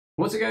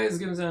What's up guys,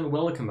 Guns and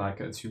welcome back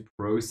to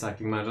Pro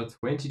Cycling Manager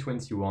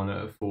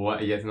 2021 for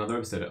yet another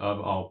episode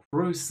of our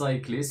Pro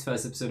Cyclist,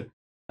 first episode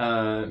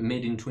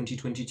made in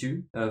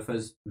 2022,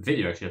 first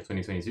video actually of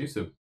 2022,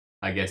 so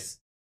I guess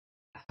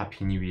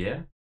Happy New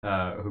Year.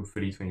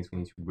 Hopefully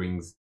 2022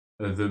 brings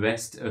the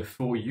best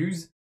for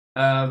yous,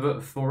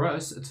 but for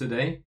us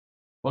today,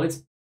 well,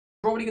 it's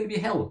probably going to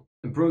be hell.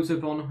 Brought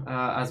upon,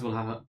 as we'll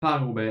have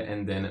Paris-Roubaix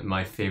and then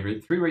my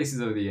favorite three races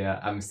of the year,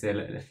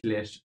 Amstel,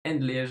 Flèche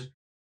and Liège.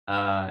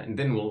 And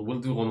then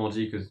we'll do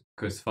Romandie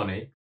cause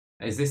funny.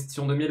 Is this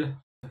Tion 2000?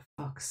 For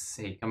fuck's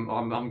sake, I'm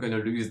gonna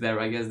lose there,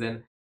 I guess.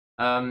 Then,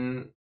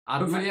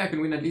 hopefully I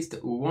can win at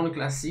least one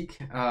classic.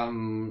 I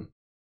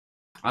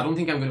don't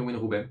think I'm gonna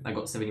win Roubaix. I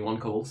got 71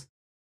 calls.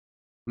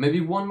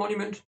 Maybe one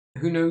monument.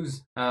 Who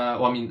knows?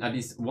 Well, I mean, at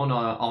least one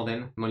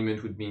Ardennes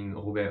monument would mean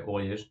Roubaix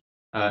or Liège.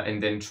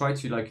 And then try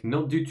to like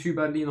not do too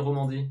badly in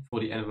Romandie for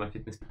the end of my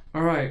fitness.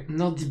 Alright,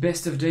 not the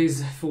best of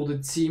days for the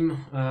team.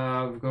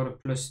 We've got a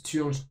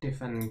 +2 on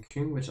Stefan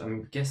Kung, which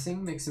I'm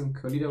guessing makes him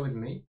co-leader with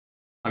me.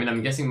 I mean,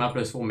 I'm guessing my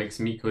 +4 makes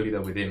me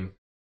co-leader with him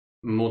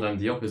more than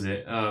the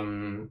opposite.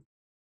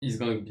 He's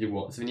gonna be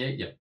what, 78?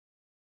 Yeah.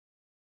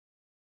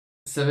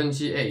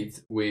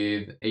 78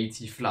 with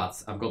 80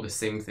 flats. I've got the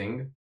same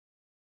thing.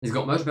 He's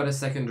got much better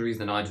secondaries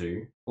than I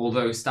do,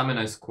 although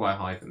stamina is quite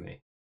high for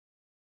me.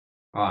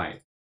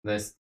 Alright.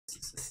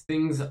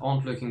 Things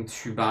aren't looking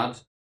too bad.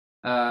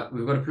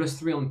 We've got a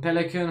 +3 on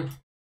Pelican.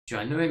 Do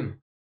I know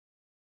him?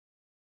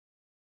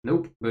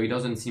 Nope, but he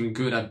doesn't seem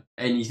good at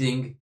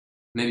anything.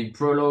 Maybe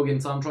prologue and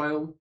time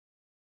trial.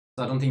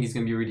 So I don't think he's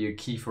going to be really a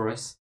key for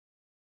us.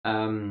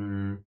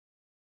 I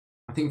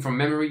think from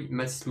memory,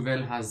 Mathis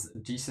Louvel has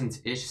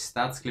decent-ish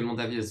stats, Clément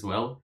Davies as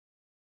well.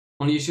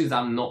 Only issue is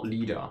I'm not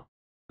leader.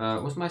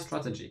 What's my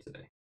strategy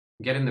today?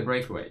 Get in the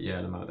breakaway.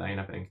 Yeah, no, that ain't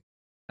happening.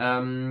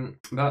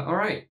 But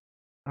alright.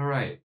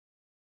 Alright,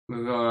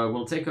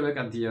 we'll take a look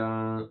at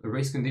the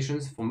race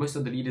conditions for most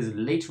of the leaders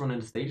later on in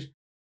the stage,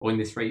 or in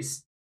this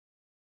race.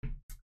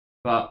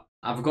 But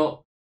I've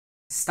got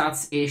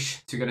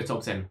stats-ish to get a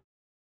top 10.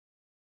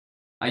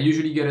 I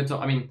usually get a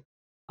top, I mean,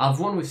 I've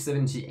won with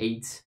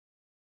 78.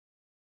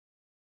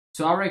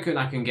 So I reckon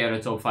I can get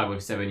a top 5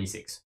 with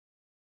 76.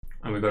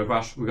 And we got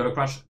to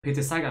crash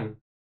Peter Sagan.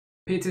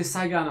 Peter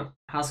Sagan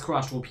has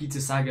crashed, or Peter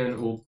Sagan,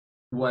 or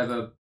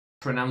whatever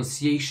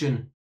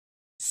pronunciation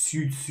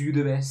suits you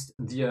the best.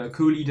 The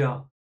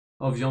co-leader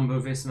of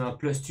Jumbo-Visma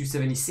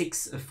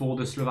 +276 for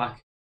the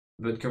Slovak,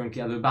 but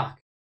currently at the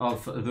back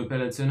of the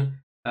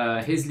peloton.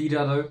 His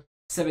leader though,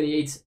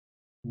 78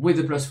 with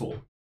a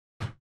 +4.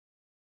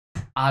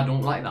 I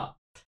don't like that.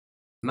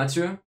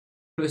 Mathieu,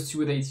 +2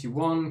 with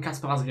 81.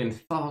 Kasper Asgreen,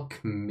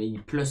 fuck me,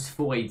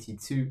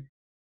 +482.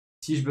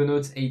 Tige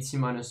Benoit, 80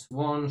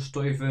 -1.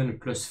 Stuyven,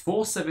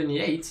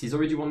 +478. He's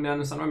already won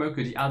Milano San Remo.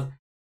 Could he add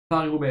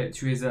Paris-Roubaix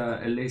to his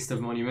list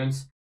of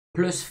monuments?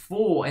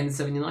 +4 and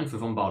 79 for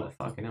Van Baarle.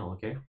 Fucking hell,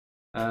 okay.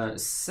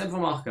 Seb Van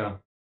Marker,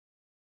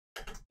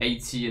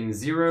 80 and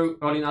 0.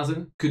 Erling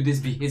Hazen, could this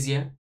be his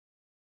year?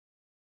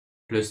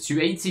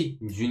 +280,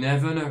 you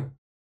never know.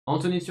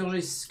 Anthony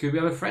Turgis, could we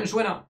have a French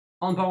winner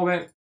on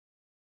Paris-Roubaix?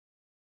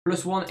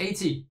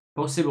 +180,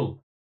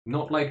 possible.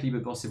 Not likely,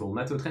 but possible.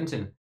 Matteo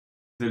Trentin,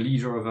 the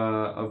leader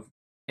of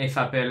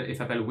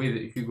FAPL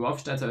with Hugo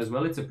Hofstadter as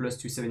well. It's a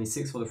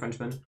 +276 for the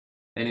Frenchman.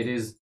 And it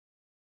is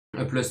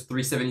a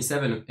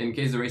 +377 in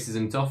case the race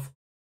isn't tough.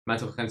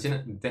 Matteo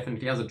Trentin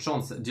definitely has a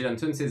chance. Dylan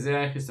Teuns is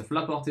there. Christophe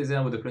Laporte is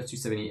there with a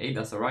 +278.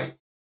 That's alright.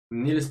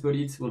 Niels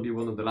Politt will be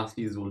one of the last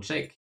leaders we'll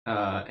check.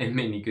 And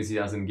mainly because he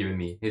hasn't given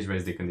me his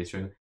race day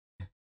condition.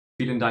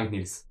 Vielen Dank,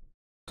 Niels.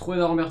 3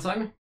 hours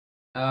time.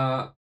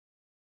 I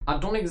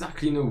don't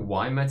exactly know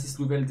why Mathis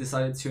Louvel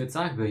decided to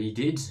attack, but he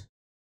did.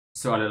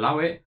 So I'll allow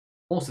it.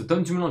 Also,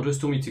 Tom Dumoulin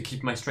just told me to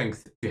keep my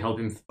strength to help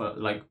him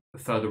like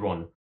further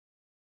on.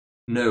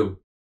 No.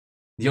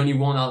 The only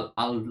one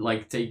I'll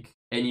like take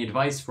any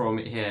advice from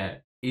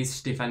here is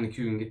Stefan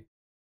Kung,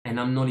 and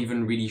I'm not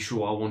even really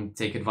sure I want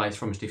to take advice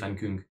from Stefan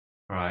Kung.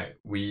 Alright,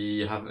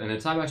 we have an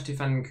attack by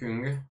Stefan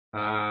Kung.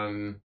 I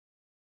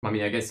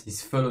mean, I guess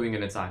he's following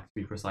an attack, to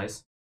be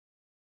precise.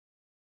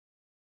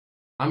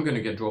 I'm gonna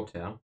get dropped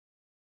here,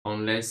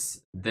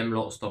 unless them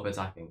lot stop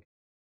attacking.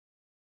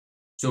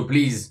 So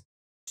please,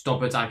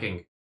 stop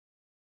attacking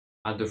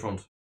at the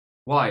front.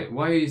 Why?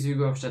 Why is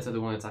Hugo Hofstadter the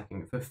one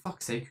attacking? For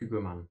fuck's sake,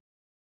 Hugo, man.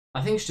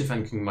 I think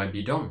Stefan Kung might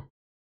be done.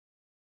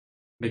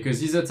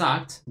 Because he's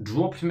attacked,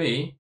 dropped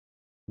me,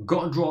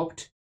 got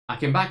dropped, I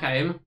came back at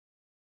him,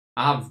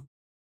 I have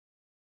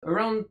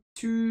around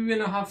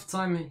 2.5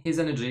 times his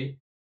energy,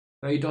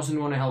 but he doesn't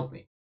want to help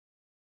me.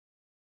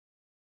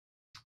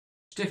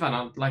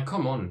 Stefan, like,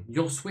 come on,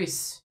 you're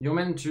Swiss. You're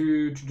meant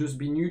to just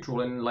be neutral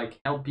and like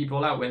help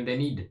people out when they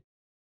need.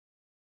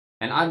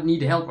 And I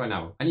need help right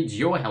now. I need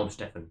your help,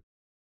 Stefan.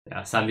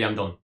 Yeah, sadly I'm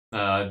done.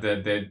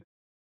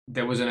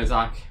 There was an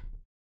attack.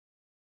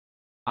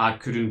 I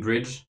couldn't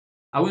bridge.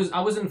 I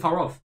wasn't far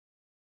off.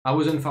 I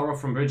wasn't far off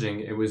from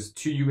bridging. It was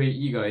 2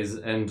 UAE guys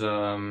and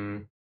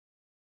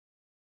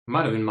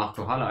might have been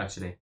Marco Halla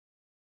actually.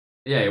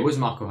 Yeah, it was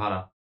Marco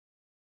Halla.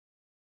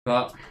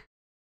 But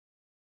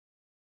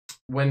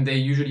when they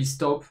usually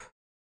stop,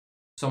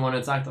 someone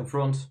attacked up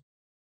front,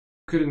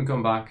 couldn't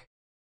come back.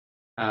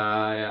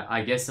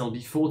 I guess it'll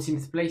be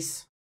 14th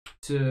place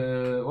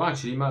to, well,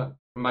 actually,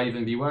 might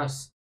even be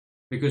worse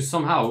because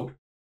somehow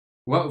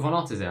Wout van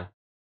Aert is there,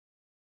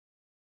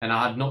 and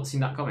I had not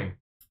seen that coming.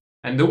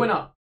 And the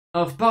winner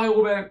of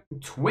Paris-Roubaix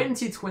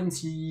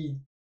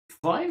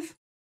 2025,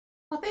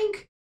 I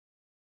think,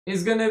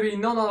 is gonna be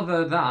none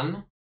other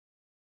than.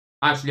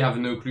 I actually have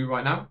no clue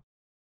right now.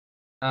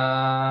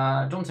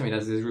 Don't tell me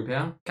that's this group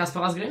here. Kasper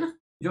Asgreen,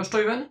 Josh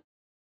Stuyven,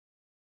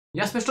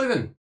 Jasper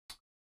Stuyven,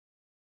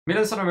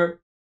 Milan Sanremo,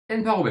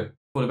 and Paris-Roubaix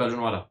for the Belgian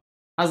rider.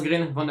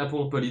 Asgreen, Van der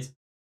Poel, Pollitt,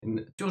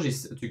 and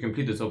Turgis to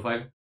complete the top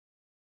 5.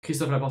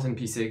 Christophe Laporte in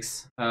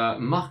P6.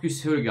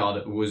 Marcus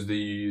Højgaard was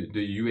the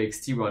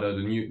UXT rider,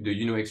 the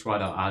UnoX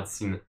rider I had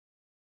seen.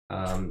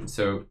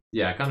 So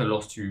yeah, I kind of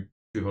lost to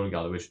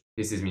Højgaard, which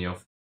pisses me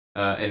off.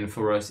 And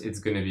for us, it's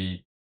gonna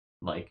be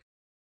like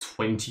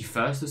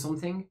 21st or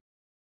something.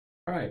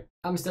 All right,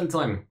 Amstel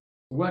time.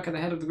 Work at the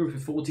head of the group for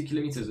 40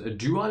 kilometers.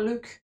 Do I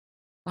look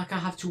like I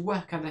have to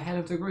work at the head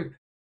of the group?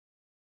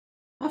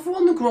 I've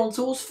won the Grand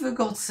Tours, for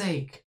God's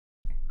sake.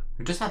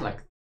 We just had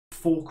like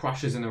 4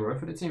 crashes in a row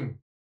for the team.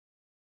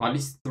 Or at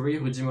least 3.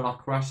 Rudy Mollard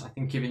crashed. I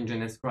think Kevin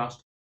Jeunesse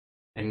crashed.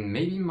 And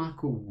maybe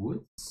Michael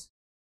Woods?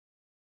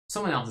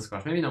 Someone else has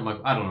crashed. Maybe not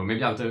Michael. I don't know. Maybe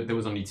there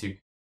was only 2.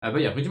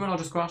 But yeah, Rudy Mollard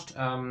just crashed.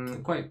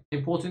 Quite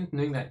important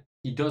knowing that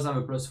he does have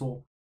a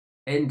 +4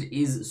 and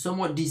is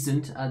somewhat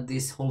decent at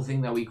this whole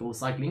thing that we call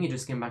cycling. He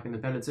just came back in the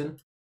peloton.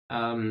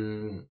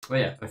 But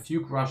yeah, a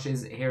few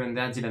crashes here and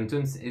there. Dylan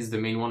Teuns is the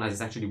main one, as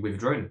it's actually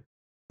withdrawn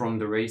from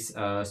the race.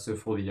 So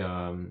for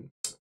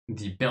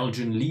the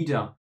Belgian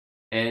leader,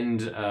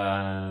 and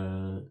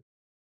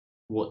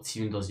what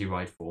team does he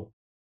ride for?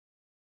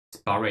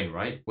 It's Bahrain,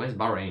 right? Where's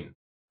Bahrain?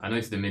 I know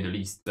it's the Middle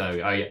East, though.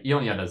 He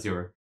only had a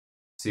 0,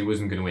 so he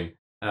wasn't going to win.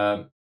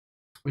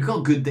 We've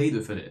got good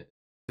data for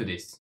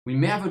this. We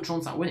may have a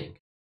chance at winning.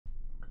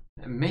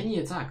 Many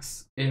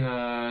attacks in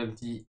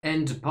the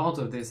end part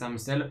of this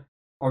Amstel.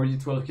 Already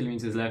 12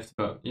 kilometers left,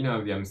 but you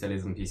know the Amstel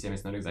is on PCM.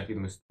 It's not exactly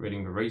the most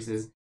thrilling of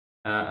races.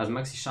 As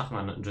Maxi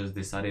Schachmann just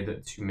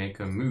decided to make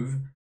a move.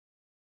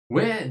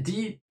 We're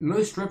the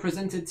most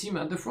represented team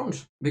at the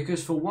front,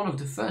 because for one of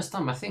the first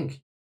time, I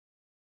think,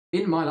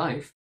 in my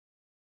life,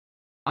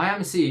 I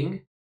am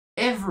seeing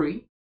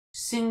every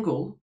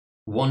single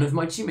one of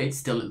my teammates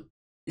still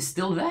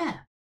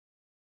there.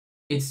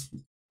 It's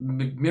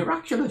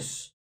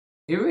miraculous.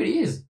 It really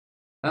is.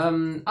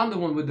 I'm the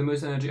one with the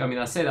most energy. I mean,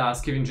 I said I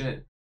asked Kevin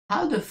Jeunesse,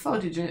 how the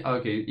fuck did Jeunesse...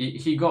 Okay,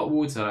 he got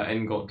water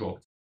and got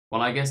dropped.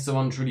 Well, I guess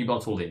someone truly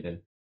bottled it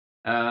then.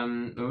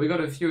 We got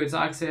a few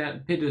attacks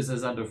here. Pitters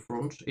is at the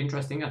front.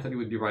 Interesting. I thought he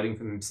would be riding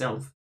for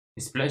himself,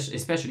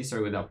 especially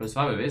sorry with that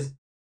 +5 of his.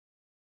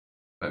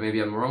 But maybe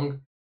I'm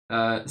wrong.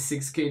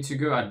 6k to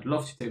go. I'd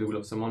love to take the wheel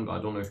of someone, but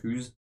I don't know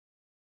whose.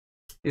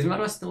 Is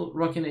Madra still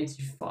rocking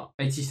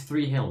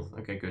 83 hills?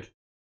 Okay, good.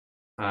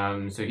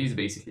 So he's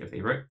basically a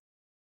favorite.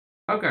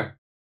 Okay.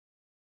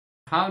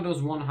 How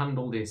does one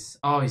handle this?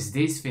 Oh, is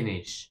this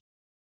finish?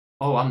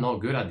 Oh, I'm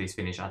not good at this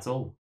finish at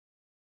all.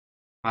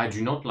 I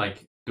do not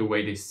like the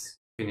way this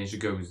finish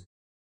goes.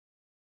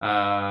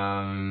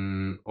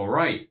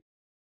 Alright.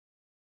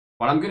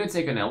 Well, I'm gonna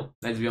take an L,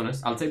 let's be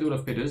honest. I'll take the wheel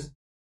of Pitters.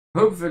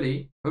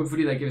 Hopefully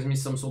that gives me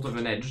some sort of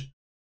an edge.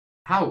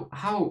 How?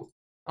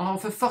 Oh,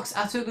 for fuck's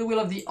sake, I took the wheel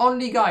of the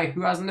only guy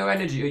who has no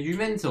energy. Are you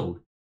mental?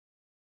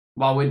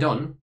 Well, we're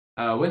done.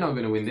 We're not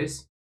gonna win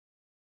this.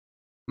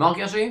 Marc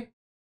Hirschi?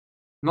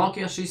 Marc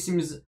Hirschi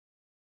seems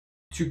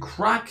to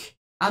crack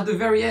at the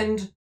very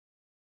end.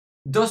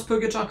 Does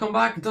Pogacar come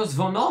back? Does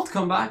Van Aert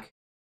come back?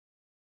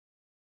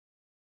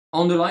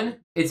 On the line,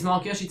 it's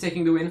Marc Hirschi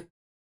taking the win.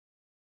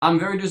 I'm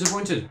very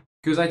disappointed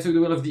because I took the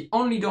wheel of the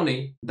only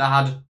Donny that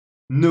had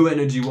no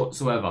energy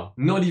whatsoever.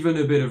 Not even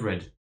a bit of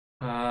red.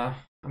 I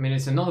mean,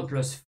 it's another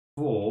 +4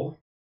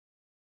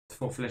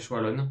 for Flèche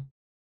Wallonne.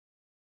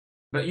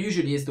 But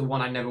usually it's the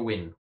one I never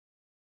win.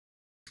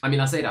 I mean,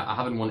 I say that I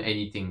haven't won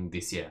anything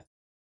this year.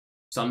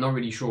 So I'm not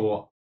really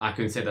sure I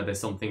can say that there's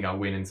something I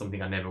win and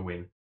something I never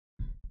win.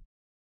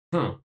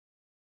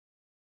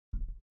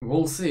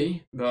 We'll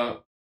see,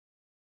 but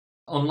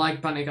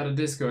unlike Panic at the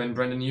Disco and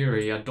Brendan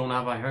Urie, I don't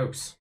have high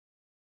hopes.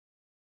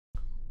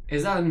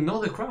 Is that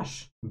another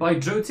crash by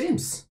Joe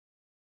Timms?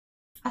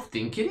 I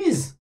think it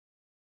is.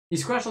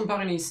 He's crashed on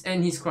Paris-Nice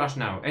and he's crashed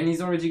now, and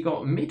he's already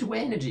got midway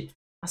energy.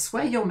 I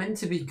swear you're meant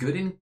to be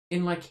good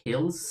in like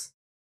hills.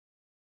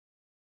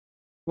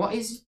 What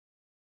is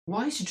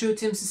Joe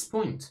Timms'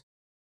 point?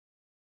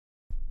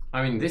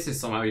 I mean, this is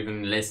somehow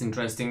even less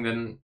interesting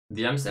than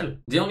the Amstel.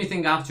 The only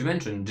thing I have to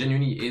mention,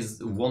 genuinely,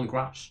 is one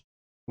crash.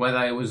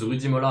 Whether it was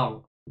Rudy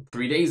Mollard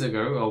 3 days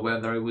ago, or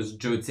whether it was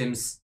Joe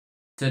Timms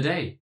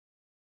today.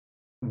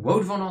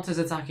 Wout van Aert is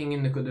attacking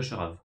in the Côte de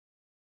Charav.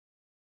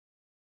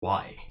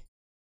 Why?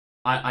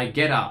 I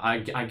get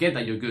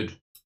that you're good.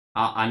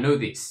 I know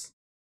this.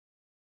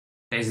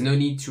 There's no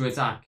need to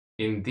attack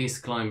in this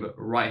climb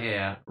right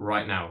here,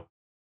 right now.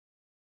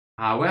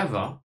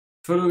 However,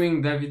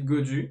 following David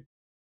Gaudu,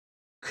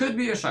 could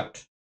be a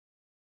shout.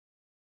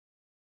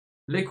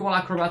 L'école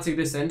acrobatic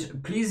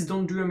descent. Please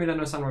don't do a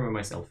Milano Sanremo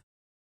myself.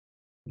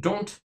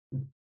 Don't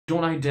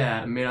I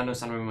dare Milano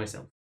Sanremo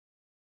myself.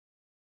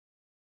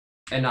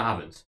 And I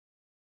haven't.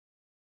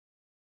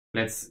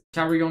 Let's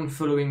carry on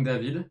following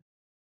David.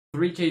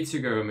 3k to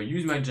go. I'm gonna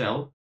use my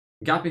gel.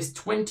 Gap is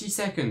 20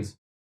 seconds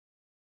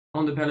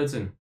on the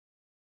peloton.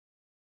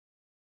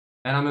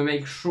 And I'm gonna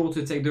make sure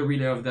to take the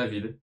relay of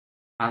David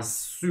as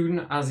soon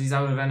as he's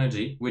out of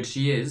energy, which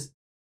he is.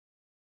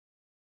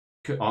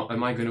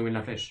 Am I gonna win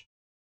La Flèche?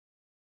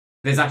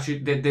 There's actually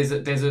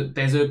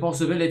there's a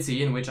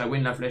possibility in which I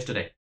win La Flèche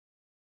today.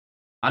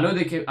 I know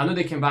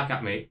they came back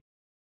at me,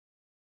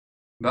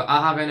 but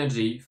I have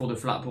energy for the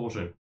flat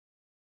portion.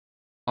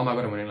 Oh my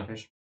god, I'm winning La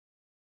Flèche.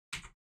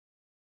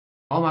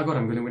 Oh my god,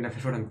 I'm gonna win La Flèche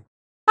for them.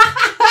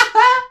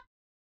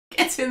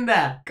 Get in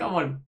there, come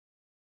on.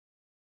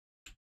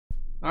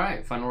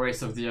 Alright, final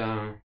race of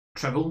the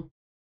treble.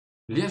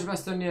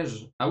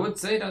 Liège-Bastogne-Liège. I would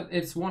say that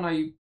it's one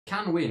I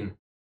can win.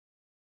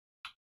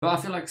 But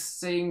I feel like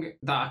saying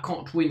that I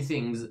can't win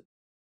things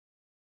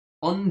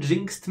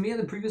unjinxed me at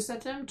the previous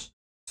attempt.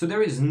 So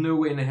there is no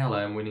way in hell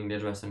I am winning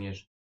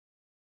Liège-Bastogne-Liège.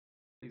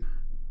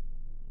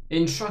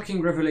 In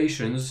shocking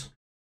revelations,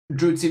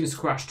 Joe Tim's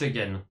crashed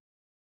again.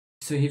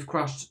 So he's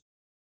crashed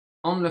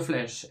on La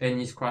Flèche and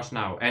he's crashed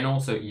now. And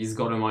also he's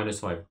got a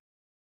 -5.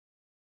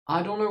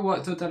 I don't know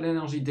what Total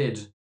Energy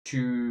did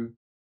to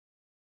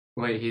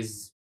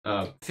his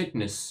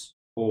fitness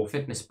or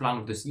fitness plan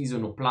of the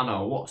season or planner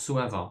or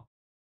whatsoever.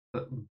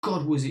 But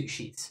God, was it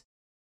shit.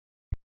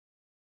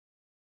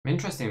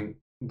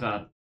 Interesting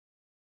to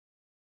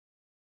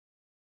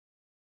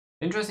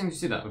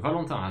see that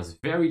Valentin has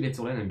very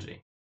little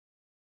energy.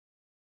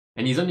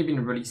 And he's only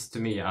been released to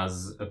me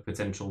as a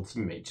potential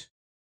teammate.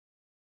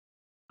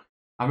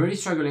 I'm really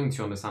struggling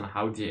to understand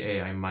how the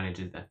AI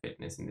manages their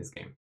fitness in this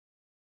game.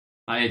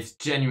 It's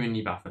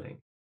genuinely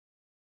baffling.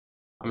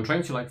 I'm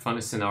trying to find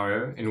a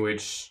scenario in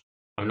which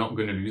I'm not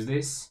going to lose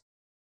this.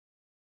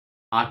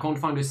 I can't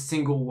find a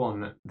single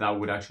one that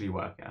would actually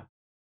work here.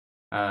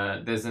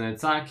 There's an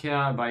attack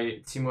here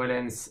by Tim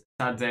Wellens,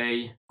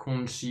 Tadej,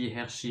 Conchi,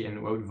 Hershey, and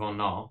Wout van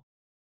Aert.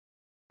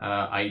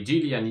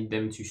 Ideally, I need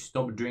them to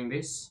stop doing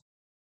this,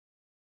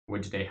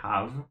 which they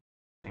have.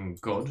 Thank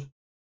God.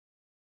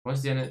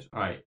 What's the energy?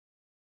 Alright.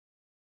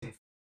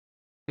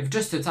 They've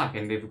just attacked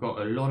and they've got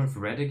a lot of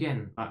red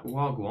again. Like,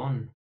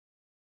 wagwan.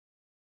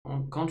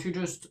 Can't you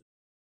just,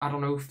 I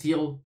don't know,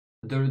 feel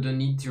the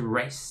need to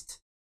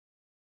rest?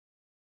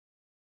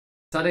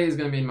 Tadej is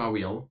going to be in my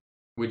wheel,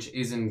 which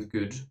isn't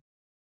good.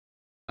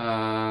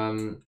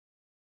 Alright,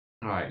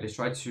 let's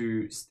try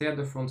to stay at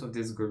the front of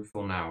this group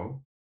for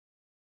now.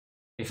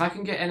 If I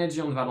can get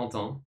energy on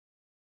Valentin,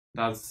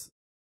 that's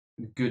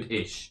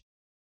good-ish.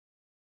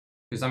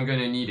 Because I'm going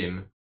to need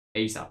him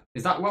ASAP.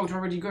 Is that Wout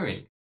already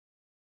going?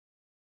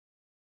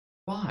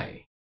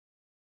 Why?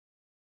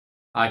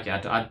 Okay,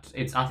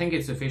 I think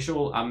it's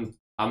official.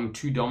 I'm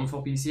too dumb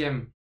for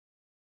PCM.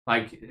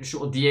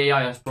 Sure, the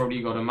AI has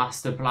probably got a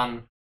master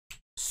plan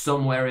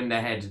somewhere in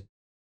their head,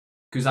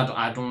 because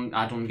I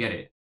don't get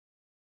it.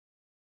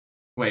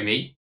 Wait,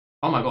 me?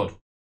 Oh my god!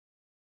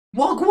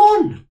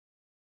 Wagwan!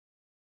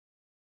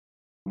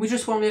 We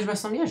just won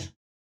Liège-Bastogne-Liège.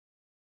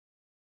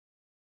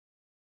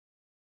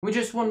 We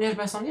just won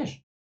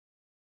Liège-Bastogne-Liège.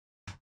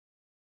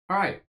 All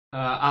right.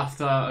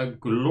 After a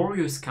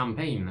glorious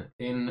campaign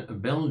in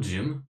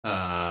Belgium,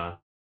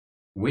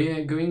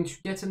 we're going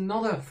to get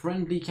another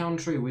friendly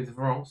country with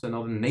France,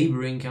 another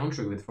neighboring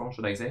country with France,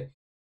 should I say.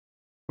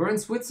 We're in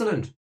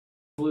Switzerland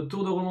for the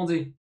Tour de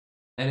Romandie,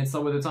 and it's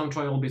with a time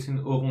trial between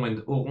Oron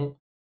and Oron.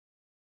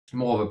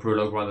 More of a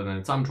prologue rather than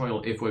a time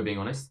trial, if we're being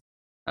honest.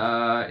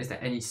 Is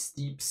there any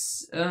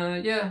steeps?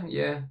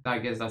 Yeah, I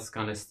guess that's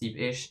kind of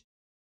steep-ish.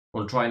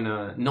 We'll try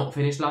and not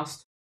finish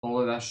last.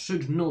 Although that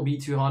should not be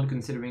too hard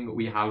considering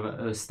we have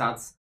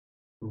stats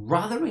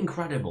rather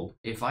incredible,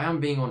 if I am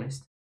being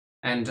honest.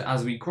 And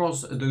as we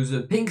cross those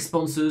pink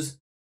sponsors,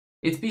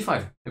 it's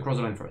P5 across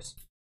the line for us.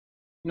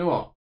 You know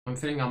what? I'm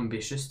feeling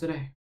ambitious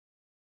today.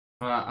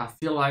 I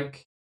feel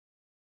like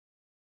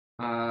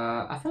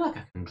I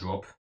can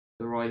drop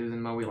the riders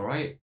in my wheel,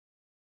 right?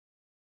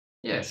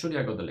 Yeah, surely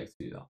I got the legs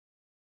to do that.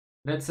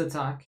 Let's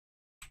attack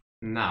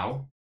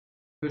now.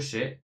 Push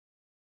it.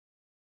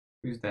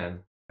 Who's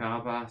dead?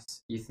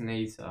 Carapaz,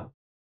 Ethnator.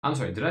 I'm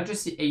sorry, did I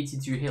just see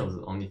 82 hills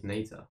on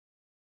Ethnator?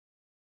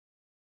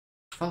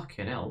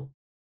 Fucking hell.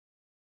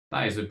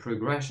 That is a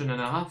progression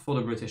and a half for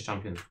the British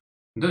champion.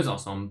 Those are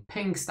some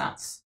pink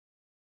stats.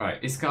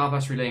 Alright, is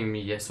Carapaz relaying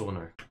me yes or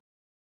no?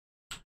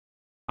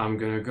 I'm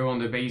gonna go on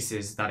the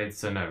basis that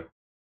it's a no.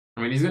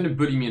 I mean, he's gonna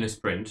bully me in a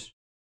sprint,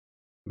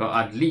 but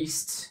at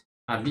least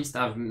I've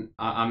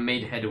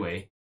made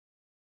headway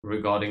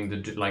regarding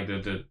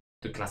the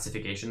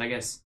classification, I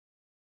guess.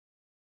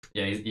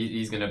 Yeah,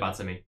 he's gonna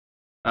batter me.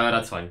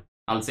 That's fine.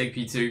 I'll take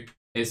P2.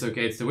 It's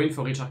okay. It's the win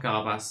for Richard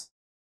Carapaz.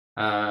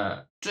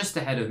 Just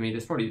ahead of me.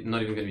 There's probably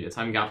not even gonna be a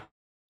time gap.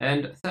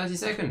 And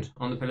 32nd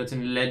on the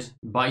peloton, led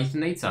by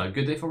Ethnator.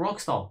 Good day for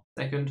Rockstar.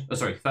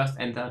 First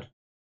and third.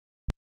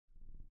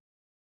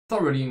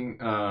 thoroughly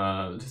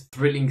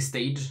thrilling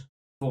stage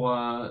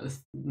for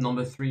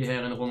number 3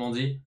 here in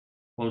Romandie.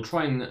 We'll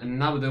try and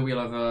nab the wheel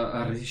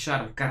of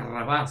Richard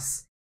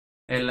Carapaz,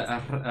 El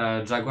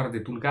Jaguar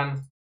de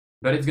Tulcan,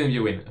 but it's going to be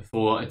a win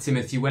for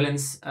Timothy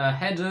Wellens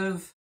ahead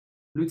of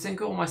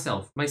Lutsenko or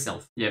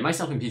myself? Yeah,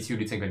 myself in P2,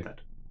 Lutsenko in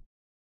third.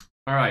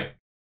 Alright.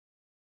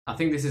 I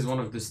think this is one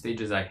of the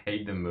stages I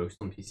hate the most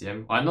on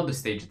PCM. Well, not the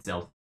stage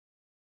itself.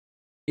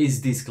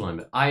 Is this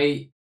climb.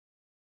 I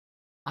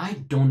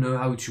don't know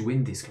how to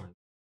win this climb.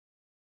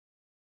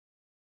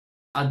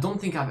 I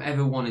don't think I've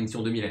ever won in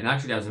Tour 2000. And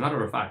actually, as a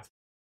matter of fact,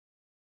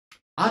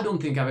 I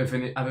don't think I've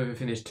ever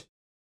finished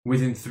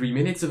within 3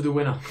 minutes of the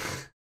winner.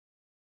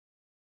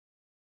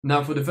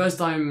 Now, for the first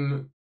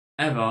time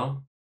ever,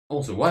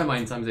 also, why am I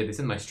in times like this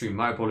in my stream?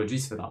 My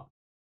apologies for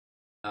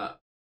that.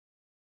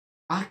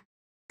 I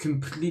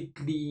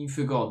completely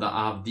forgot that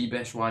I have the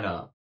best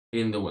rider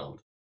in the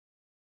world.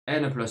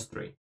 And a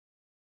 +3.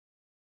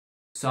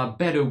 So I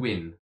better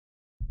win.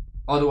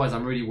 Otherwise,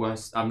 I'm really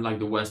worse. I'm like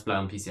the worst player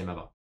on PCM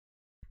ever.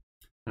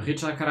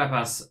 Richard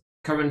Carapaz,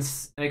 current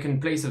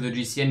second place of the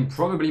GCN,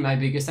 probably my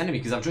biggest enemy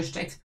because I've just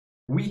checked.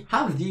 We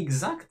have the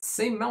exact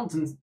same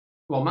mountain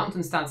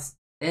stats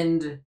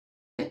and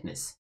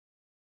fitness.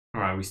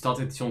 Alright, we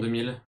started Sion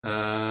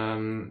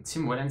 2000.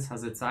 Tim Wellens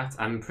has attacked.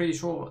 I'm pretty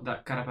sure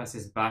that Carapaz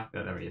is back.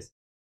 There he is.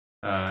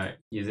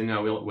 He is in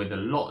our wheel with a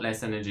lot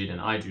less energy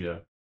than I do,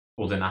 though.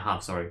 Or than I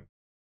have, sorry.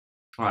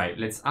 Alright,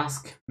 let's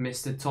ask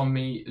Mr.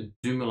 Tommy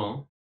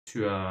Dumoulin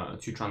to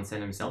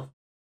transcend himself.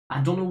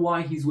 I don't know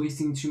why he's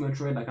wasting too much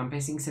red. Like, I'm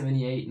pacing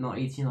 78, not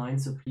 89,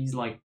 so please,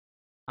 like,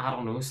 I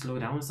don't know, slow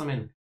down or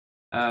something.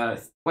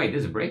 Wait,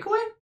 there's a breakaway?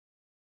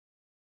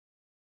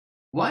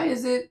 Why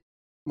is it?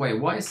 Wait,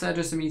 why is Sergio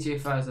Samitier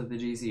first at the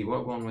GC?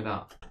 What wrong with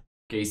that?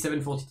 Okay, he's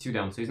 742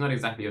 down, so he's not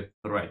exactly a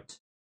threat.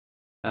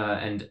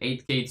 And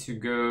 8k to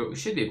go. We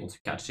should be able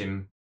to catch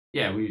him.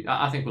 Yeah,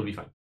 I think we'll be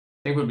fine.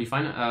 I think we'll be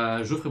fine.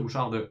 Geoffrey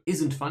Bouchard though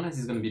isn't fine as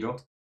he's going to be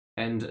dropped.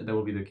 And that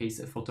will be the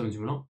case for Tom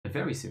Dumoulin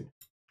very soon.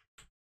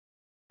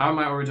 How am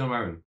I already on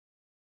my own?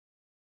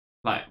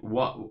 Like,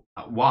 what?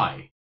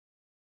 Why?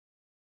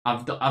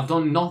 I've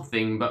done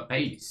nothing but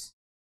pace.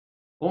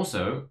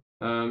 Also,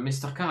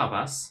 Mr.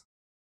 Carapaz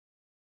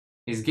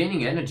is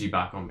gaining energy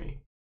back on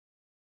me.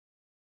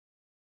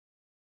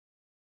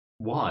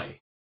 Why?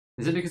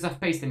 Is it because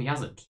I've paced and he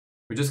hasn't?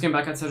 We just came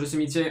back at Sergio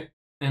Samitier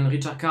and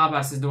Richard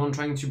Carapaz is the one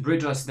trying to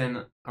bridge us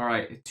then.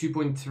 Alright,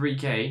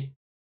 2.3k.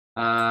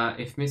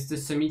 If Mr.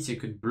 Samitier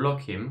could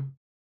block him,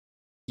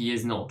 he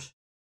is not.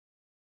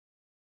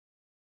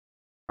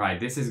 Right,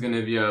 this is going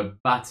to be a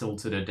battle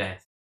to the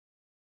death.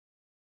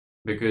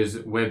 Because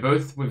we're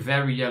both with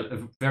very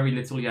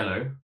little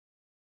yellow.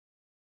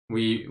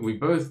 We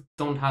both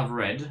don't have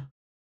red.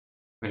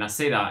 When I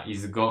say that,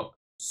 he's got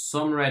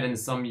some red and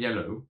some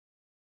yellow.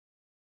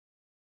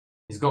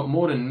 He's got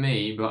more than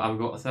me, but I've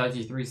got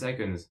 33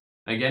 seconds.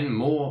 Again,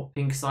 more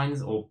pink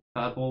signs or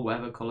purple,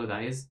 whatever color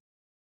that is.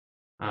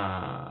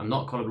 I'm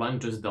not colorblind,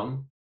 just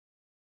dumb.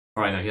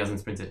 Alright, no, he hasn't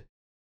sprinted.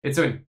 It's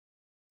a win.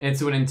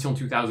 It's a win in Tion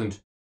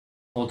 2000.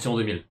 Or Tion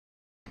 2000.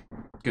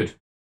 Good.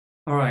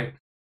 Alright,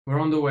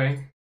 we're on the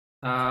way.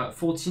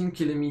 14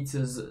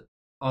 kilometers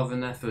of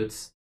an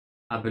effort.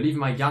 I believe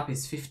my gap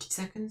is 50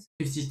 seconds?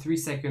 53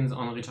 seconds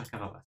on Richard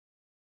Carapaz.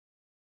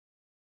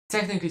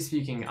 Technically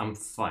speaking, I'm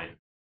fine.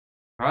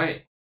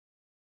 Alright?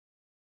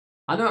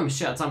 I know I'm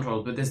shit at time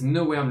trial, but there's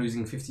no way I'm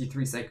losing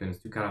 53 seconds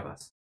to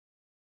Carapaz.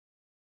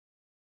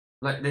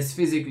 Like, there's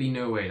physically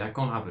no way. That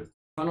can't happen.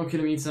 Final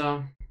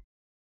kilometer.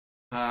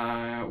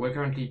 We're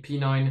currently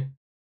P9.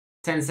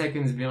 10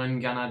 seconds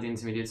behind Ghana, the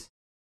intermediate.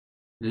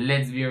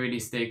 Let's be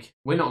realistic.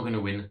 We're not going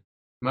to win.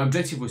 My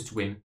objective was to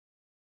win.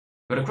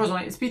 But across the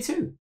line, it's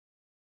P2.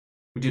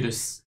 We did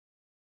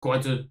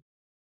quite a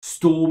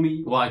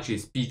stormy, well actually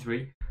it's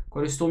P3,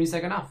 quite a stormy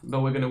second half,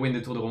 but we're going to win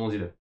the Tour de Romandie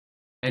though.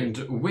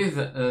 And with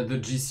the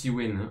GC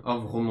win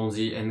of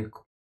Romandie and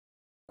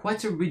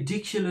quite a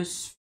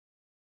ridiculous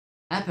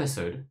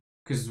episode,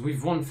 because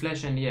we've won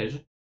Flèche and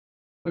Liège,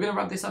 we're going to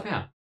wrap this up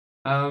here.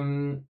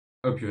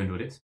 Hope you've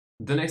enjoyed it.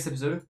 The next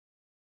episode,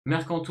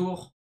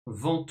 Mercantour,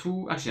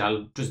 Ventoux, actually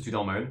I'll just do that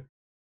on my own.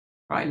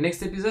 Alright,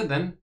 next episode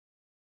then,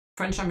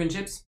 French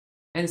Championships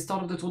and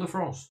start of the Tour de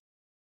France.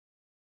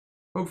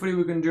 Hopefully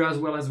we can do as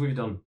well as we've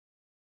done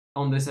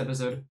on this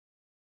episode,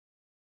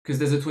 because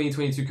there's a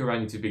 2022 career I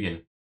need to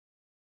begin.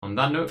 On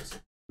that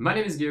note, my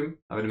name is Guillaume.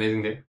 Have an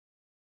amazing day.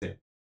 See ya.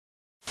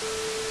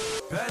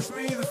 Pass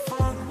me the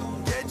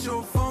funk, get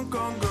your funk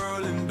on,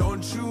 girl, and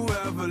don't you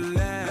ever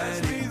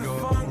let it go.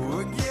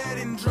 We're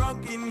getting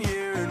drunk in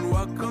here, and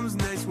what comes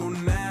next?